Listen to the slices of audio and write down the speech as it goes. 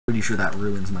pretty sure that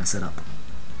ruins my setup.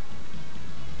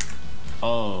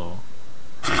 Oh.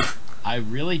 I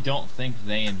really don't think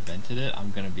they invented it,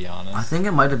 I'm gonna be honest. I think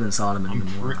it might have been Sodom and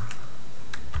Gomorrah.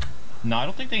 No, I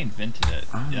don't think they invented it.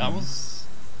 That was...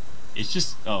 It's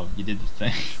just... Oh, you did the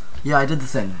thing. Yeah, I did the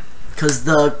thing. Because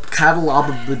the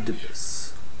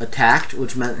Catalobibus attacked,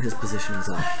 which meant his position was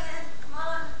off.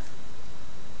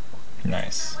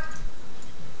 Nice.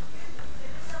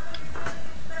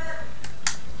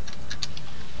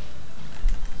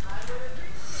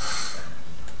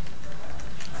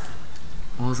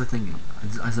 What was I thinking?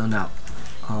 I zoned out.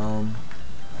 I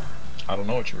don't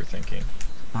know what you were thinking.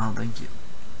 Wow, thank you.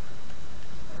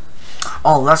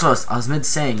 Oh, that's what I was mid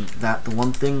saying, that the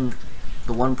one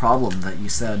problem that you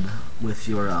said with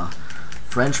your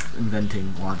French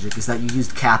inventing logic is that you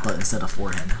used kappa instead of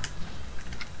forehead.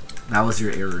 That was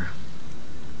your error.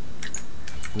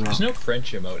 There's no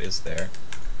French emote, is there?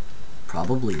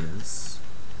 Probably is.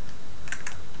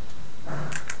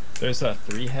 There's a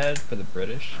 3-head for the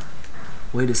British.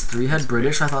 Wait, is 3-head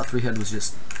British? I thought 3-head was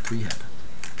just 3-head.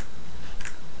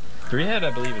 3-head,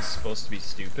 I believe, is supposed to be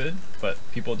stupid, but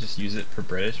people just use it for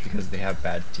British because they have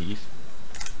bad teeth.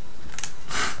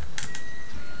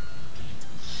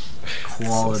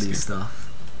 Quality so stuff.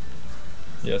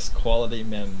 Yes, quality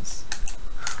memes.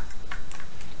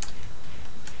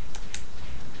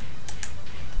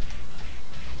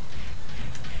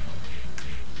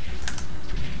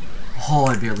 Oh,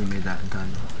 I barely made that in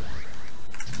time.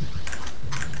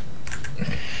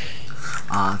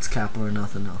 It's kappa or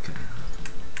nothing. Okay.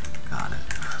 Got it.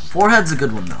 Forehead's a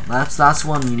good one though. That's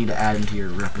one you need to add into your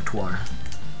repertoire.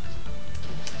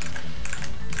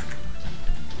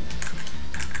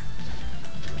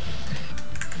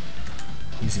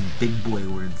 Using big boy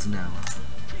words now.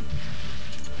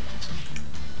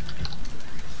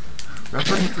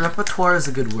 Repertoire is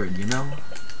a good word, you know?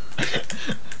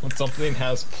 When something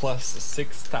has plus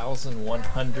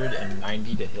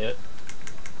 6,190 to hit.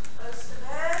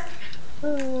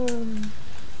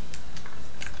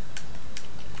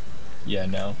 Yeah,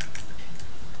 no.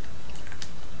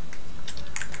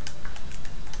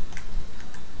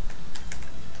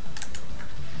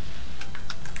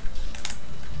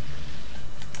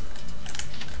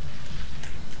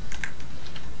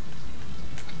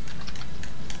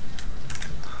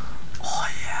 Oh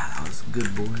yeah, that was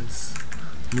good, boys.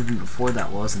 Moving before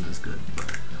that wasn't as good,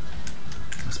 but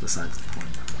that's besides the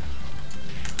point.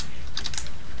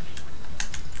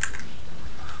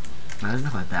 Imagine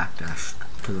if I backdashed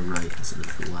to the right instead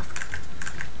of to the left.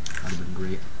 That'd have been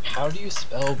great. How do you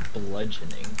spell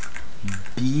bludgeoning?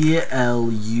 B-L-U-D-G-E-N.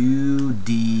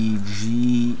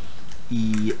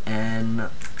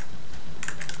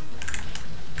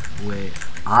 Wait,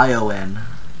 I-O-N.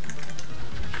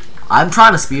 I'm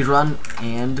trying to speedrun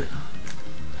and...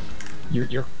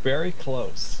 You're very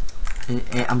close.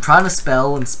 I'm trying to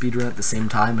spell and speedrun at the same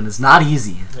time, and it's not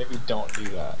easy. Maybe don't do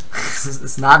that.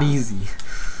 It's not easy.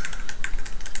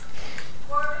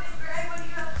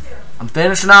 I'm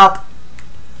finishing up.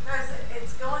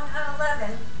 It's going on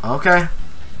 11. Okay.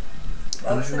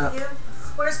 Finishing up.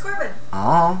 Where's Corbin?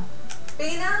 Oh.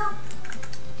 Bino?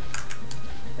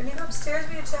 Can you go upstairs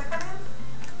for you to check on him?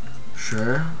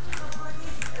 Sure.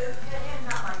 He's okay and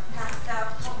not like passed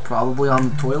out. Probably on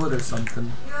the toilet or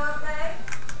something. You okay?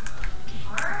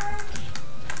 Alright.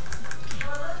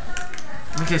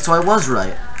 Okay, so I was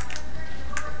right.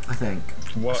 I think.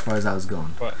 What? As far as I was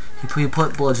going. What? He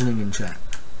put bludgeoning in chat.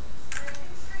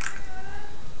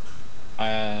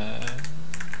 I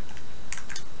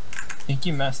think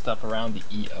you messed up around the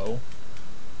EO.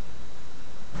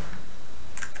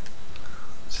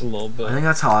 Just a little bit. I think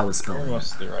that's how I was You're spelling it.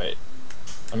 mostly right.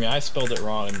 I mean, I spelled it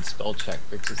wrong, and spell check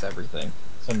fixes everything,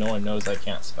 so no one knows I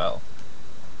can't spell.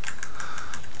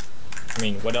 I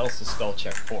mean, what else is spell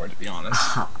check for, to be honest?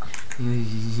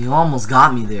 You almost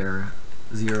got me there,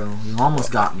 Zero. You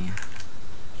almost got me.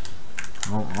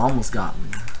 Almost got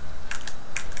me.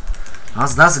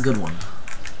 That's a good one.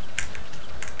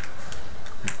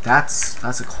 Like, that's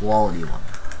a quality one.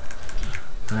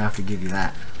 Don't have to give you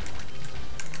that.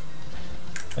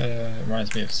 It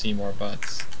reminds me of Seymour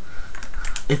Butts.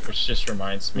 Which just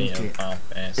reminds me of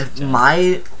Fantasy If X.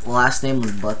 my last name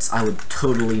was Butts, I would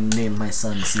totally name my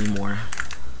son Seymour.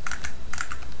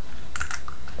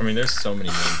 I mean, there's so many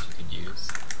names you could use.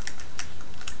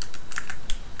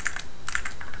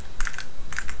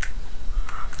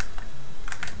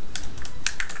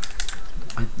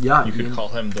 Yeah, You could call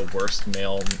him the worst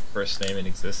male first name in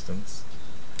existence.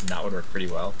 And that would work pretty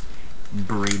well.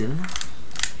 Braden.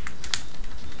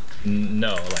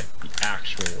 No, like the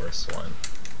actual worst one.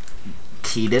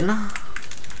 Keaton.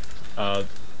 I'll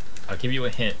give you a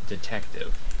hint.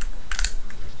 Detective.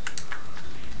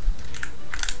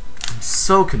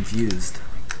 So confused.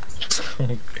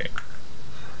 Okay.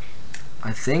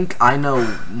 I think I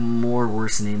know more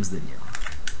worse names than you.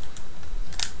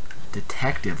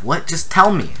 Detective. What? Just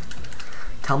tell me.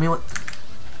 Tell me what.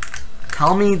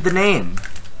 Tell me the name.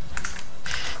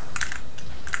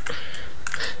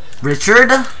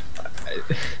 Richard?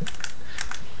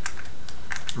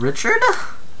 Richard?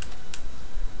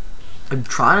 I'm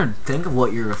trying to think of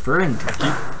what you're referring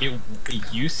to.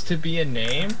 It used to be a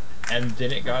name, and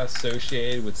then it got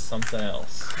associated with something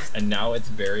else, and now it's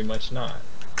very much not.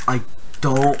 I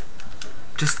don't.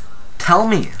 Just tell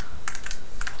me.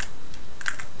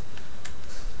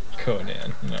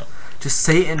 Conan, no. Just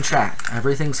say it in chat.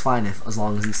 Everything's fine as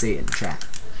long as you say it in chat.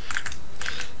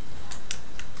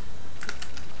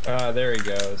 There he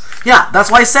goes. Yeah, that's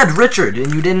why I said Richard,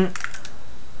 and you didn't.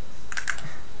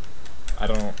 I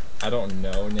don't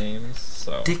know names,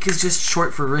 so. Dick is just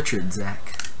short for Richard,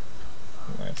 Zach.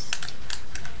 Nice.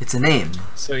 It's a name.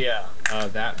 So yeah,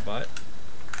 that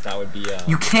would be.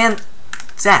 You can't,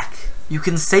 Zach. You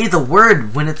can say the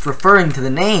word when it's referring to the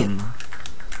name.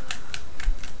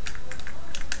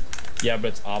 Yeah, but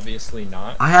it's obviously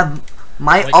not. I have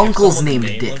my Like, uncle's if someone's named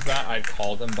name Dick. was that, I'd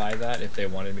call them by that if they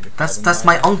wanted me to call them That's by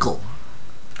my that. uncle.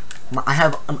 I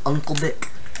have an Uncle Dick.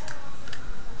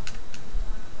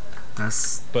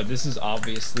 That's. But this is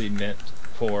obviously meant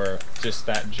for just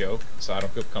that joke, so I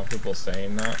don't feel comfortable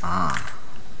saying that. Ah.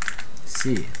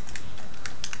 See.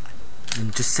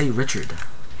 And just say Richard.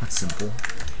 That's simple.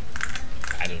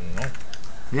 I don't know.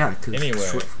 Yeah, because Anyway.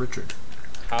 it's short for Richard.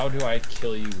 How do I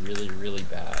kill you really, really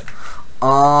bad?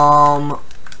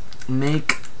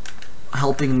 Make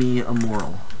helping me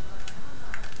immoral.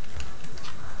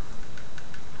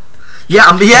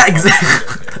 Yeah, yeah,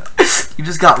 exactly. You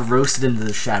just got roasted into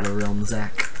the Shadow Realm,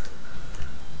 Zach.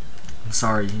 I'm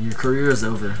sorry, your career is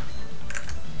over.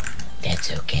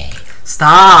 That's okay.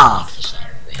 Stop!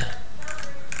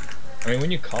 I mean,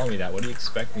 when you call me that, what do you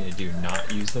expect me to do?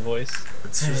 Not use the voice?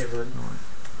 It's Hey, just bud.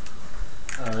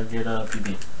 Get a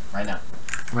PB right now.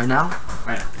 right now.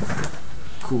 Right now.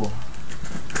 Cool.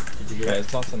 Did you Yeah, get it?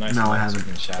 there's lots of nice No, I monsters haven't.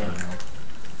 in the Shadow Yeah. Realm.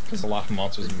 There's a lot of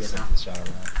monsters in Did you get the Shadow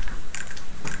Realm.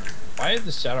 Why is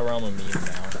the Shadow Realm a meme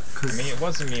now? I mean, it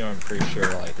was a meme, I'm pretty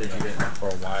sure, like, Did you get it? for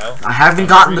a while. I haven't I'm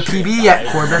gotten the pretty sure PB it yet,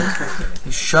 died.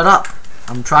 Corbin. Shut up.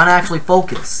 I'm trying to actually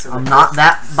focus. I'm not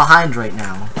that behind right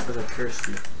now. Because I cursed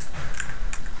you.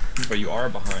 But you are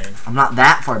behind. I'm not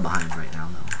that far behind right now,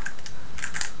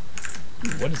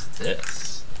 though. What is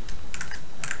this?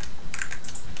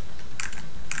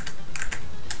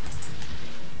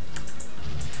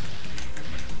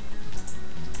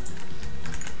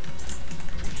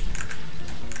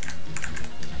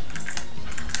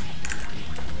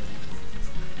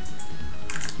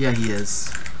 Yeah, he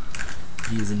is.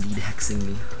 He is indeed hexing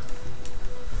me.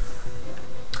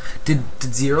 Did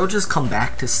Zero just come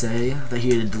back to say that he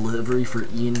had a delivery for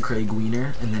Ian Craig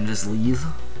Wiener and then just leave?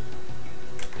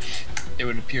 It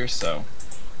would appear so.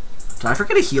 Did I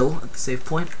forget a heal at the save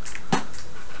point?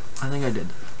 I think I did.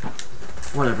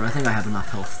 Whatever, I think I have enough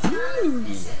health.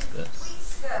 What's this?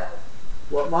 Weeks ago.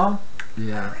 What, Mom?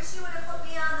 Yeah. I wish you would have put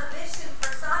me on the mission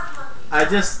for sock monkey. I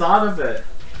just thought of it.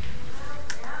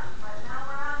 Yeah, but now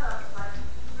we're on the like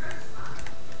first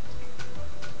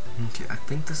one. Okay, I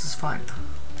think this is fine.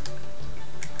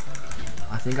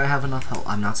 I think I have enough health.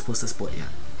 I'm not supposed to split yet.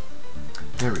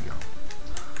 There we go.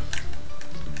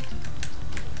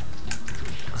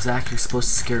 Zach, you're supposed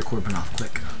to scare Corbin off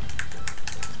quick.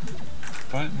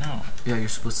 But no. Yeah, you're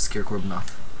supposed to scare Corbin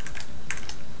off.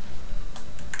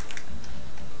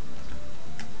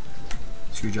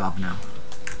 It's your job now.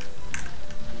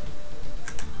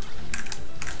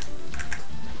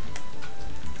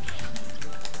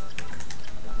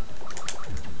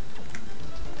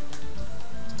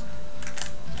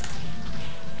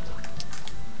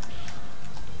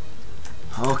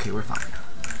 Okay, we're fine.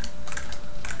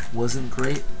 Wasn't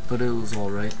great, but it was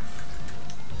alright.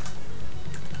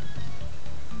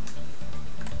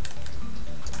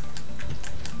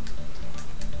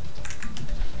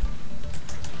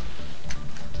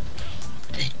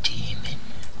 The demon.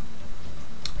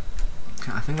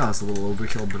 Okay, I think that was a little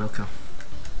overkill, but okay.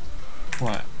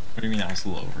 What? What do you mean that was a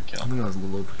little I overkill? think that was a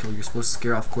little overkill. You're supposed to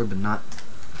scare off Corbin, not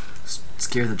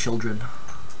scare the children.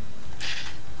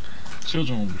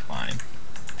 Children will be fine.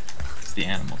 It's the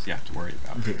animals you have to worry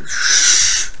about. Okay,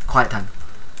 shh. Quiet time.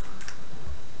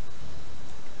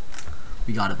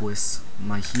 We got it, boys.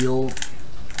 My heal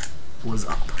was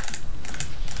up.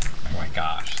 Oh my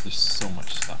gosh, there's so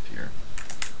much stuff here.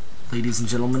 Ladies and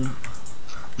gentlemen,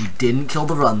 we didn't kill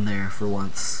the run there for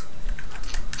once.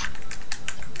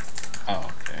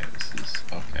 Oh,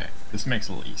 okay. This makes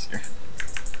it a little easier.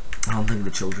 I don't think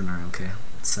the children are okay.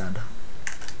 It's sad.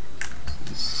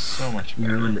 It's so much You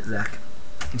better. ruined it, Zach.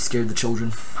 You scared the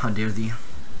children. How dare thee?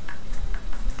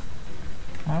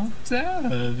 How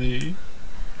dare thee?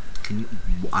 Can you?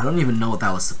 I don't even know what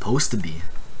that was supposed to be.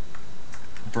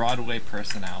 Broadway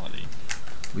personality.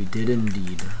 We did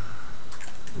indeed.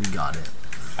 We got it.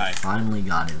 Hi. Finally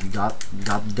got it. We got the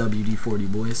WD-40,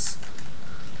 boys.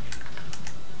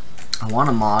 I want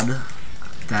a mod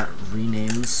that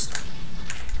renames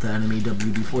the enemy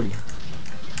WD-40.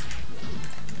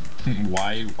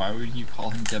 Why would you call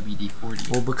him WD-40?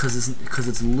 Well, because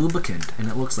it's lubricant and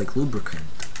it looks like lubricant.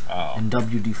 Oh. And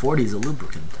WD-40 is a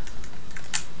lubricant.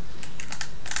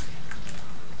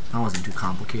 That wasn't too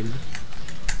complicated.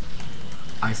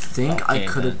 I think I Okay,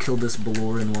 could have then. killed this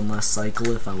Balor in one less cycle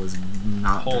if I was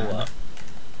not Hold bad. up.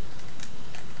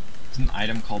 There's an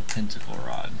item called Tentacle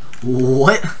Rod.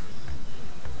 What?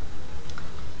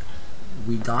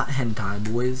 We got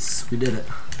hentai, boys. We did it.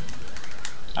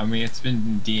 I mean, it's been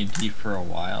in D&D for a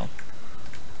while.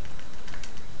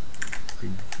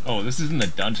 Oh, this isn't the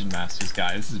Dungeon Master's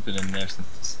guy. This has been in there since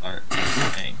the start.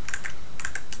 Dang.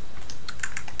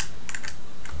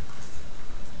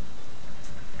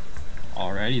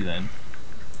 Alrighty then.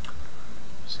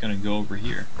 Just gonna go over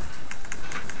here.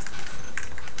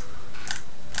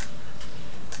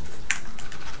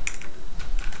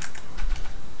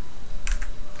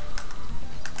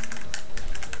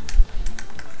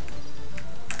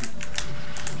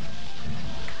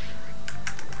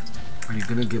 Are you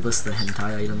gonna give us the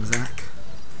hentai item, Zach?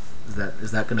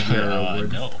 Is that gonna be our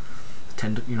reward? No.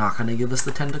 You're not gonna give us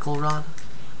the tentacle rod?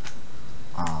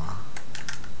 Aw.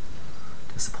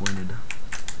 Disappointed.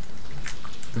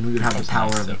 Then we would have the That's power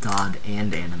nice, of though. God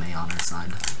and anime on our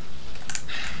side.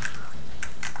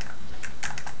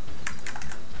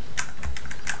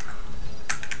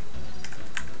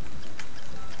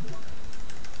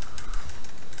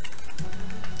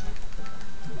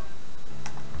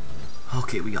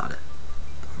 Okay, we got it.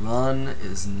 The run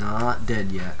is not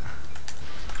dead yet.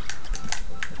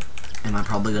 Am I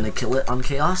probably gonna kill it on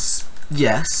Chaos?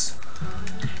 Yes.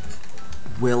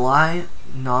 Will I?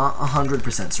 Not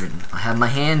 100% certain. I have my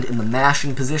hand in the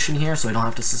mashing position here, so I don't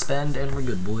have to suspend, and we're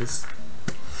good, boys.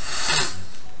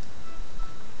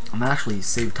 I'm actually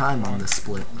save time on this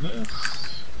split. This.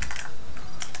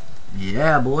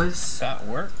 Yeah, boys. That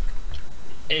work?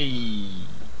 Hey.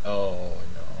 Oh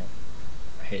no.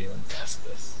 I hate it when it does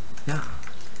this. Yeah.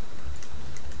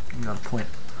 You got a point.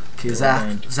 Okay, We're Zach.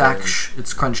 going to Zach, go- shh,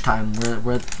 it's crunch time.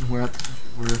 We're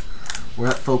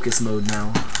at focus mode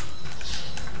now.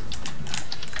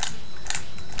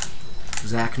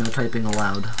 Zach, no typing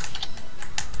allowed.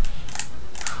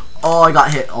 Oh, I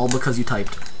got hit, all because you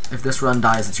typed. If this run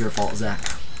dies, it's your fault, Zach.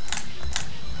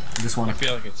 I just I want to.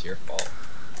 feel like it's your fault.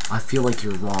 I feel like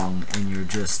you're wrong, and you're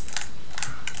just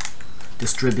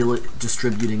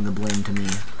distributing the blame to me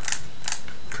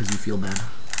because you feel bad.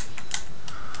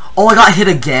 Oh, I got hit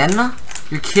again?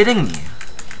 You're kidding me.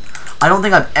 I don't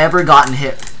think I've ever gotten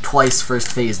hit twice first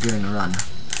phase during a run.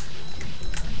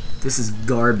 This is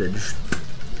garbage.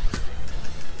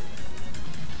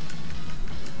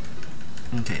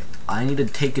 Okay, I need to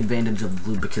take advantage of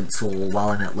Lubricant Soul while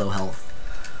I'm at low health.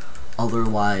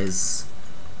 Otherwise...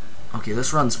 Okay,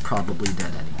 this run's probably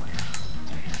dead anyway.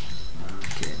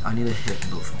 Okay, I need to hit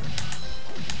both of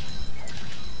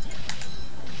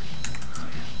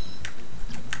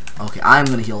them. Okay, I'm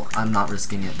gonna heal. I'm not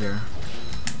risking it there.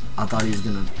 I thought he was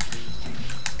gonna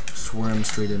swarm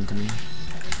straight into me.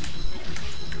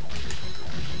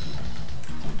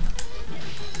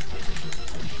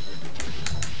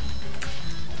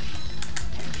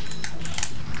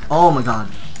 Oh my god.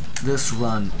 This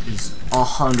run is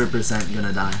 100%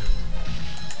 gonna die.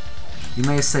 You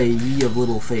may say ye of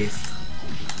little faith,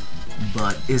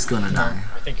 but it's gonna die.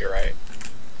 I think you're right.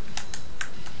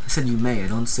 I said you may, I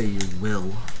don't say you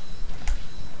will.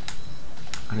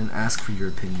 I didn't ask for your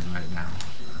opinion right now.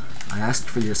 I asked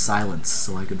for your silence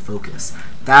so I could focus.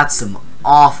 That's some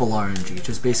awful RNG,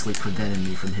 just basically preventing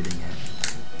me from hitting it.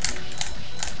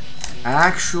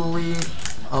 Actually,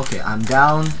 okay, I'm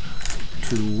down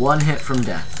to 1 hit from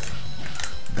death.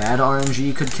 Bad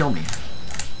RNG could kill me.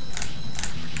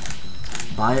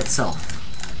 By itself.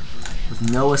 With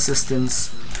no assistance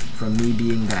from me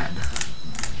being bad.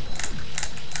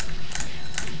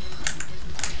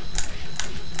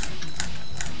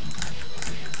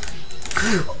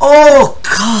 Oh,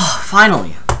 God,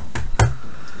 finally.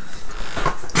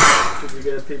 Did you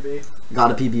get a PB?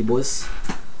 Got a PB, boys.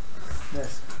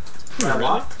 Nice. Really?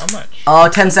 How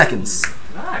much? 10 seconds.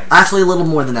 Nice. Actually, a little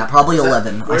more than that. Probably Is that-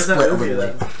 11. I where's that split a movie little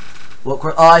late. then?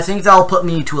 What, I think that'll put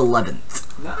me to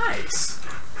 11th. Nice.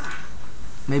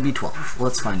 Maybe 12.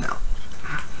 Let's find out.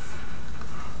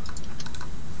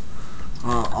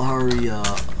 Aria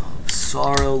of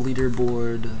Sorrow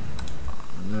leaderboard.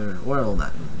 Where will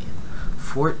that be?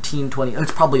 1420.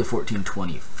 It's probably a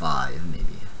 1425, maybe.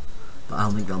 But I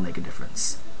don't think that'll make a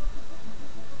difference.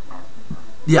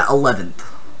 Yeah, 11th.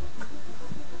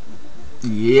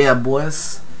 Yeah,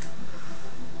 boys.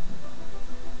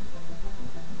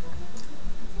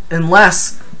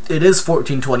 Unless it is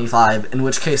 1425, in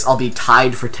which case I'll be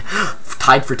tied for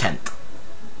 10th.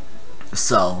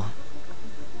 So,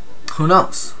 who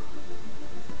knows?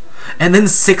 And then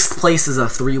 6th place is a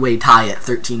 3-way tie at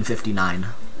 1359.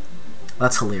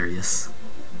 That's hilarious.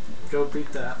 Go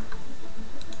beat that.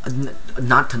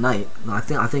 Not tonight. No, I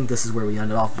think this is where we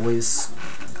ended off, boys.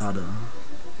 Gotta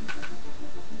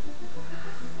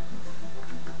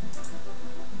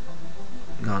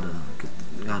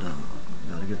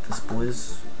get this,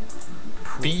 boys.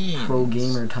 Beans. Pro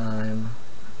gamer time.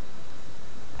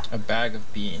 A bag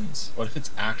of beans. What if it's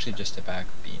actually just a bag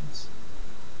of beans?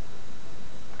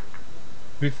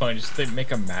 It'd be fun just to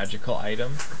make a magical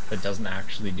item that doesn't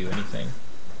actually do anything.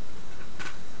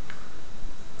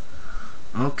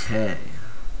 Okay.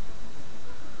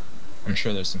 I'm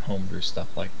sure there's some homebrew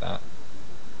stuff like that.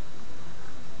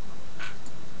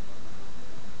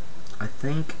 I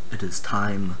think it is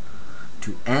time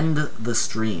to end the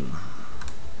stream.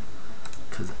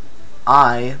 Cause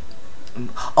I need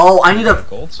a.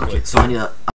 Gold Okay, split. so I need a.